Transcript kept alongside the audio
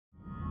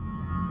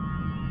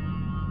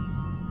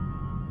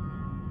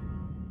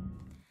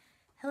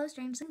Hello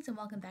Stranglings and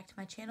welcome back to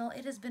my channel.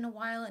 It has been a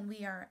while and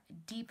we are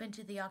deep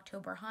into the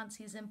October haunt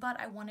season, but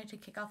I wanted to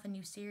kick off a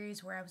new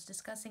series where I was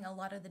discussing a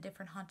lot of the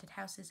different haunted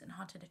houses and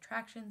haunted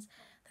attractions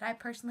that I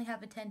personally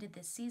have attended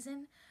this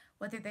season,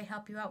 whether they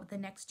help you out with the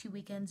next 2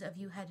 weekends of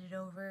you headed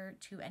over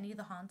to any of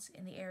the haunts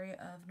in the area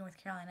of North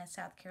Carolina,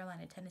 South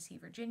Carolina, Tennessee,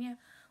 Virginia,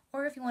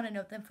 or if you want to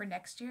note them for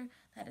next year,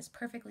 that is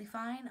perfectly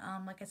fine.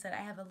 Like I said,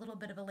 I have a little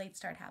bit of a late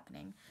start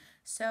happening.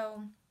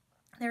 So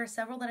there are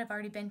several that I've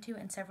already been to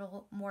and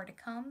several more to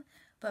come,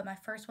 but my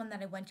first one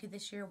that I went to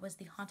this year was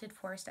the Haunted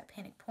Forest at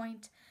Panic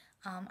Point.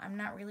 I'm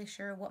not really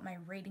sure what my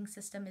rating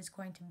system is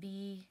going to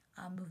be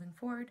moving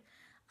forward.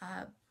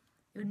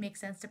 It would make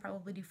sense to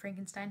probably do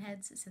Frankenstein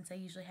heads since I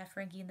usually have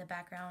Frankie in the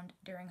background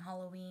during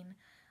Halloween.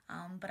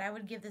 But I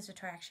would give this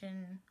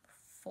attraction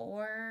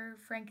 4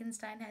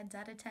 Frankenstein heads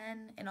out of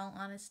 10, in all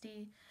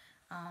honesty.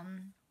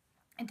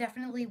 It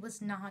definitely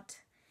was not,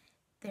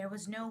 there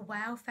was no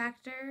wow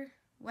factor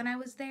when I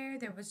was there.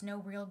 There was no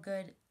real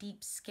good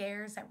deep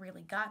scares that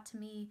really got to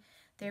me.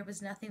 There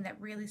was nothing that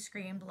really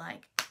screamed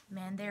like,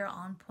 man, they're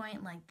on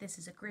point, like this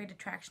is a great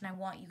attraction, I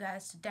want you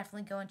guys to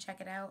definitely go and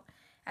check it out.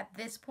 At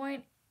this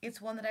point,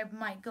 it's one that I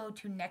might go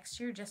to next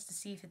year just to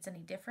see if it's any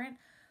different,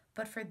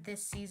 but for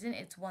this season,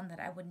 it's one that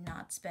I would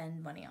not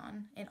spend money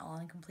on, in all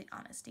and complete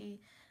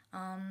honesty.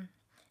 And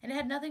it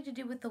had nothing to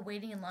do with the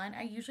waiting in line.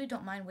 I usually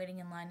don't mind waiting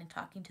in line and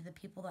talking to the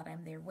people that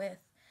I'm there with.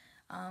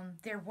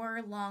 There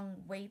were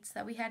long waits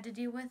that we had to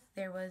deal with.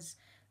 There was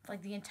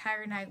like the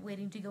entire night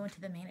waiting to go into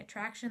the main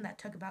attraction. That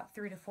took about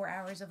 3 to 4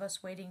 hours of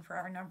us waiting for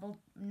our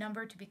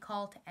number to be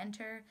called to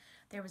enter.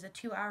 There was a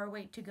 2-hour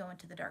wait to go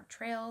into the dark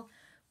trail,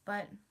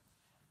 but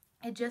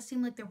it just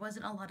seemed like there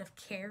wasn't a lot of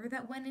care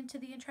that went into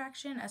the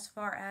attraction as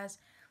far as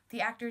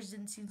the actors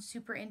didn't seem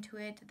super into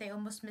it. They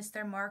almost missed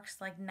their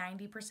marks like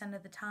 90%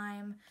 of the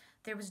time.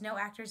 There was no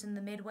actors in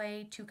the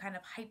midway to kind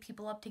of hype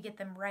people up to get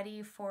them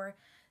ready for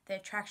the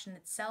attraction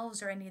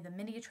itself or any of the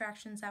mini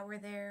attractions that were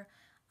there.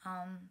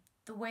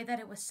 The way that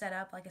it was set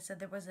up, like I said,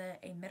 there was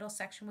a middle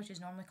section, which is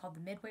normally called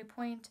the midway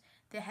point.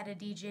 They had a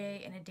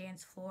DJ and a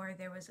dance floor.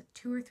 There was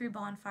 2 or 3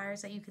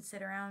 bonfires that you could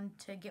sit around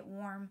to get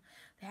warm.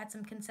 They had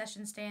some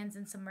concession stands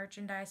and some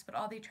merchandise, but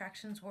all the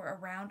attractions were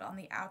around on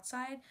the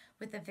outside,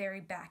 with the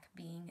very back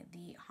being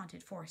the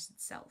haunted forest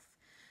itself.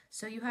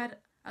 So you had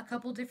a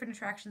couple different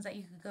attractions that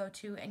you could go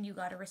to, and you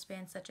got a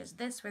wristband such as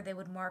this where they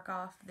would mark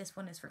off, this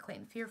one is for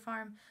Clayton Fear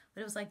Farm,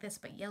 but it was like this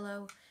but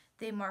yellow.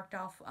 They marked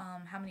off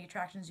how many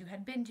attractions you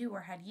had been to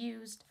or had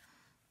used,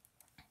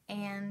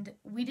 and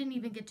we didn't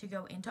even get to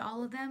go into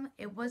all of them.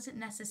 It wasn't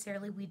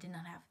necessarily we did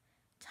not have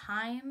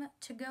time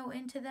to go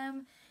into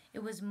them.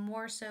 It was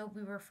more so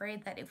we were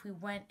afraid that if we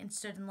went and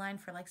stood in line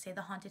for, like, say,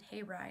 the Haunted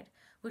Hayride,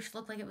 which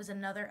looked like it was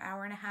another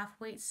hour-and-a-half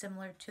wait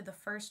similar to the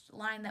first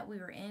line that we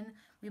were in,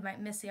 we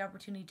might miss the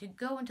opportunity to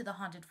go into the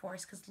Haunted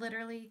Forest, because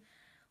literally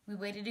we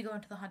waited to go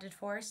into the Haunted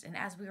Forest, and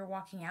as we were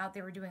walking out,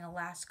 they were doing a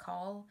last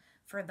call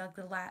for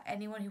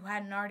anyone who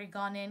hadn't already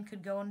gone in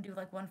could go and do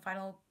like one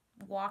final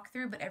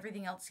walkthrough, but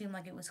everything else seemed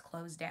like it was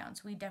closed down,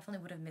 so we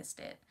definitely would have missed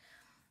it.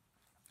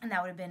 And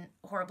that would have been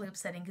horribly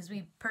upsetting because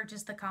we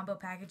purchased the combo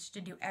package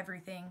to do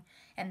everything,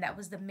 and that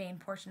was the main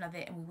portion of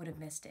it, and we would have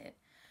missed it.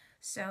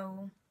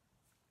 So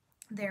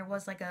there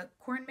was like a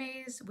corn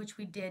maze, which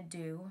we did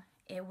do.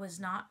 It was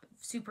not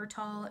super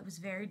tall. It was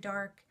very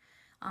dark.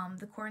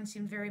 The corn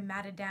seemed very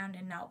matted down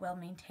and not well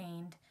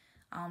maintained.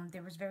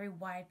 There was very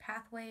wide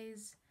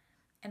pathways,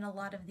 and a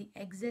lot of the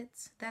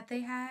exits that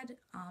they had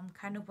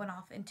kind of went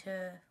off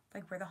into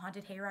like where the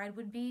haunted hayride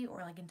would be,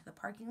 or like into the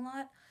parking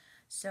lot.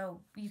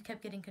 So you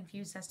kept getting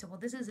confused as to, well,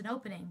 this is an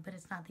opening, but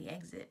it's not the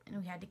exit. And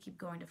we had to keep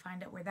going to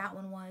find out where that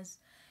one was.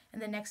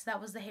 And then next to that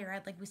was the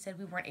hayride. Like we said,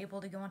 we weren't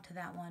able to go into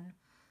that one.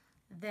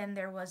 Then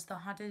there was the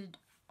haunted,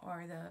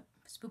 or the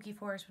spooky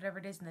forest, whatever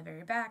it is, in the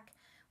very back.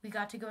 We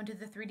got to go into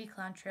the 3D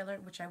clown trailer,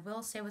 which I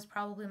will say was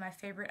probably my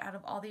favorite out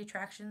of all the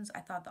attractions. I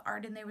thought the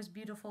art in there was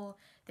beautiful.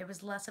 There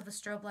was less of a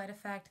strobe light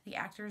effect. The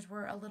actors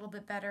were a little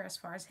bit better as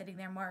far as hitting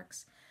their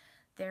marks.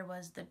 There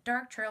was the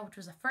dark trail, which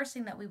was the first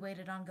thing that we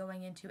waited on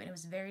going into, and it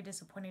was very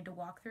disappointing to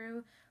walk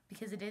through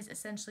because it is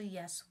essentially,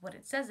 yes, what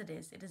it says it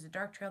is. It is a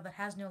dark trail that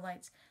has no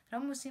lights. It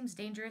almost seems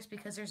dangerous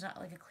because there's not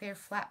like a clear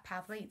flat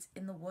pathway. It's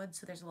in the woods,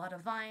 so there's a lot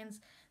of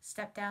vines,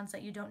 step downs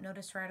that you don't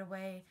notice right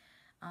away.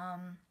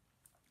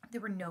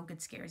 There were no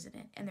good scares in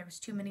it, and there was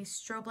too many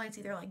strobe lights,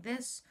 either like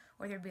this,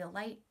 or there'd be a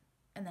light,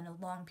 and then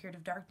a long period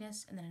of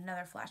darkness, and then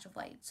another flash of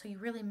light. So you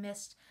really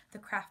missed the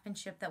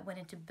craftsmanship that went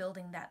into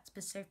building that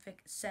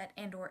specific set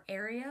and or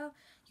area.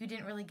 You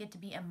didn't really get to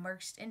be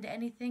immersed into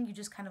anything. You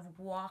just kind of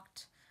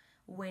walked,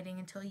 waiting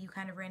until you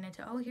kind of ran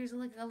into, oh, here's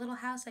like a little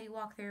house that you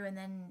walk through, and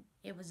then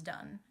it was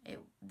done.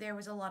 There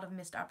was a lot of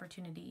missed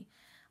opportunity.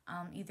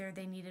 Either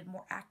they needed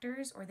more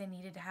actors, or they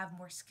needed to have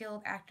more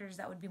skilled actors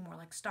that would be more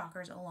like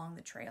stalkers along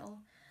the trail.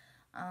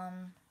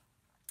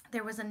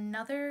 There was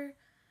another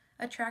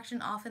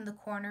attraction off in the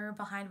corner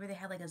behind where they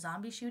had like a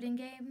zombie shooting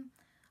game.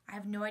 I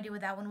have no idea what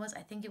that one was.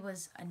 I think it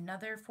was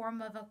another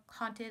form of a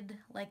haunted,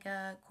 like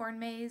a corn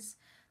maze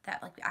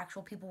that like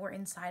actual people were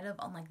inside of,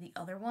 unlike the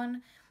other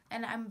one.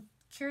 And I'm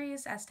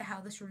curious as to how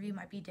this review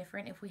might be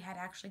different if we had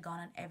actually gone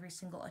on every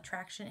single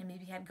attraction and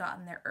maybe had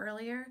gotten there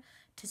earlier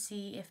to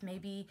see if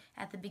maybe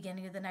at the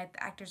beginning of the night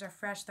the actors are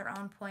fresh, they're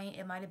on point.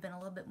 It might have been a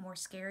little bit more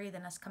scary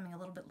than us coming a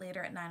little bit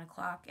later at 9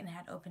 o'clock and it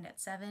had opened at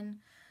 7,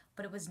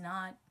 but it was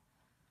not,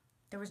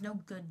 there was no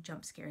good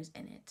jump scares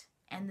in it.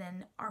 And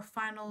then our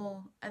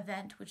final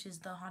event, which is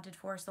the Haunted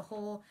Forest, the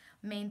whole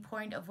main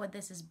point of what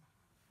this is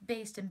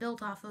based and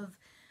built off of.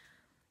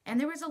 And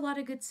there was a lot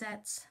of good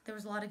sets. There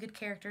was a lot of good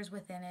characters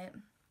within it.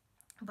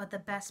 But the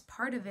best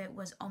part of it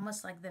was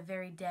almost like the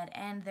very dead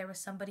end. There was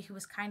somebody who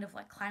was kind of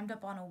like climbed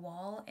up on a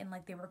wall and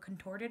like they were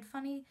contorted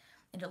funny.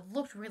 And it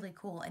looked really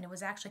cool. And it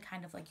was actually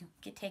kind of like you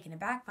get taken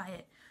aback by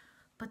it.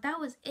 But that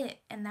was it,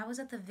 and that was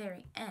at the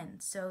very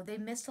end. So they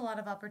missed a lot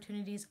of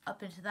opportunities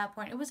up into that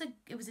point. It was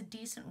a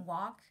decent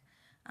walk.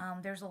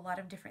 There's a lot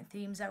of different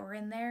themes that were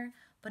in there,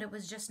 but it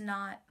was just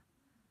not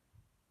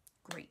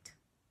great.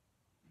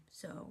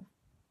 So,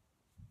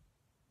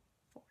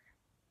 4.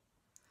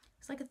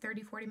 It's like a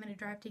 30-40 minute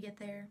drive to get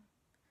there,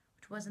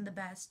 which wasn't the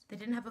best. They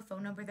didn't have a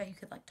phone number that you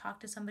could like talk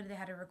to somebody. They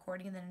had a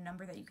recording and then a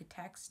number that you could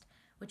text,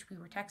 which we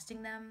were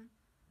texting them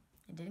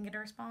and didn't get a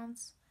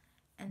response.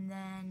 And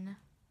then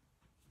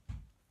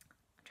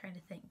trying to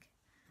think.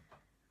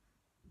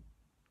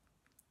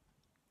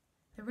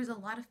 There was a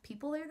lot of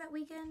people there that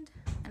weekend,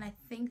 and I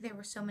think there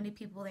were so many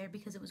people there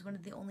because it was one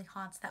of the only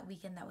haunts that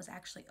weekend that was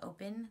actually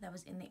open, that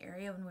was in the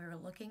area when we were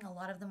looking. A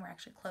lot of them were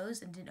actually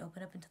closed and didn't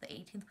open up until the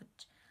 18th,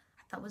 which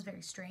I thought was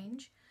very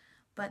strange.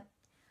 But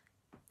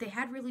they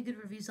had really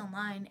good reviews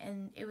online,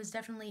 and it was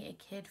definitely a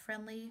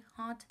kid-friendly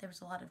haunt. There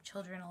was a lot of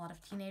children, a lot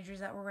of teenagers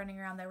that were running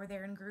around that were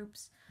there in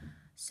groups.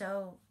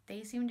 So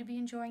they seemed to be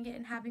enjoying it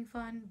and having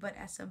fun, but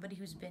as somebody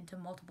who's been to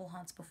multiple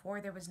haunts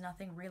before, there was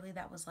nothing really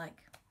that was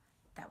like,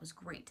 that was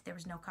great. There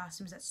was no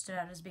costumes that stood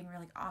out as being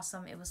really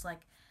awesome. It was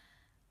like,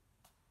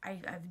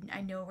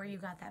 I know where you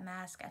got that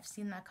mask. I've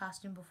seen that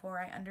costume before.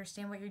 I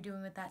understand what you're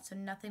doing with that. So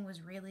nothing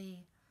was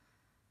really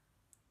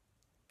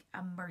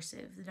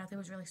immersive. Nothing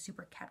was really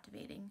super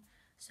captivating.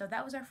 So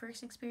that was our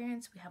first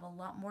experience. We have a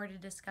lot more to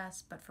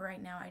discuss, but for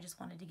right now, I just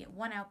wanted to get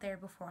one out there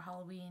before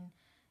Halloween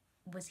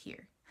was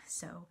here.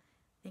 So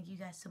thank you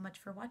guys so much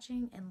for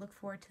watching, and look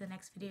forward to the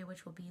next video,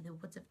 which will be the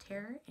Woods of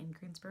Terror in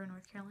Greensboro,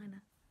 North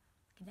Carolina.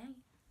 Good night.